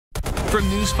From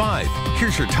News 5,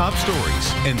 here's your top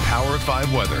stories and Power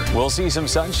 5 weather. We'll see some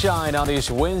sunshine on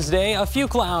this Wednesday, a few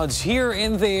clouds here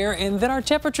and there, and then our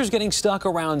temperatures getting stuck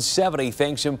around 70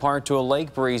 thanks in part to a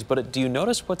lake breeze. But do you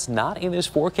notice what's not in this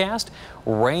forecast?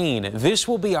 Rain. This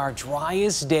will be our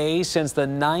driest day since the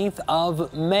 9th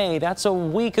of May. That's a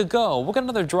week ago. We'll get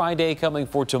another dry day coming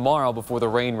for tomorrow before the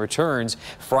rain returns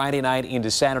Friday night into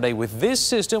Saturday with this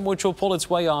system, which will pull its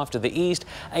way off to the east.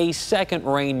 A second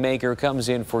rainmaker comes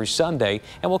in for Sunday,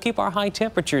 and we'll keep our high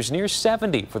temperatures near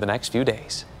 70 for the next few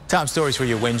days. Top stories for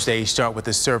your Wednesday start with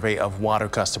a survey of water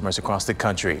customers across the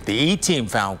country. The E-Team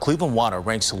found Cleveland Water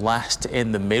ranks last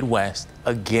in the Midwest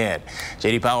again.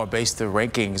 J.D. Power based the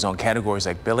rankings on categories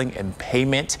like billing and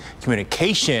payment,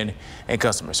 communication, and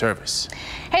customer service.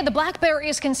 Hey, the black bear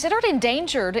is considered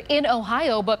endangered in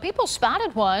Ohio, but people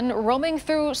spotted one roaming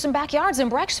through some backyards in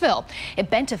Brecksville. It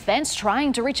bent a fence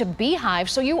trying to reach a beehive,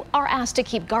 so you are asked to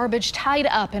keep garbage tied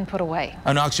up and put away.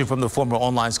 An auction from the former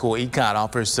online school ECOT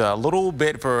offers a little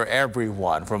bit for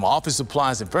everyone, from office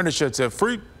supplies and furniture to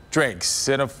fruit, drinks,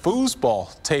 and a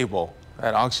foosball table.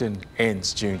 That auction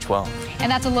ends June 12th.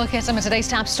 And that's a look at some of today's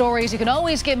top stories. You can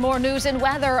always get more news and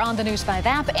weather on the News 5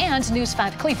 app and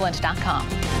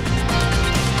news5cleveland.com.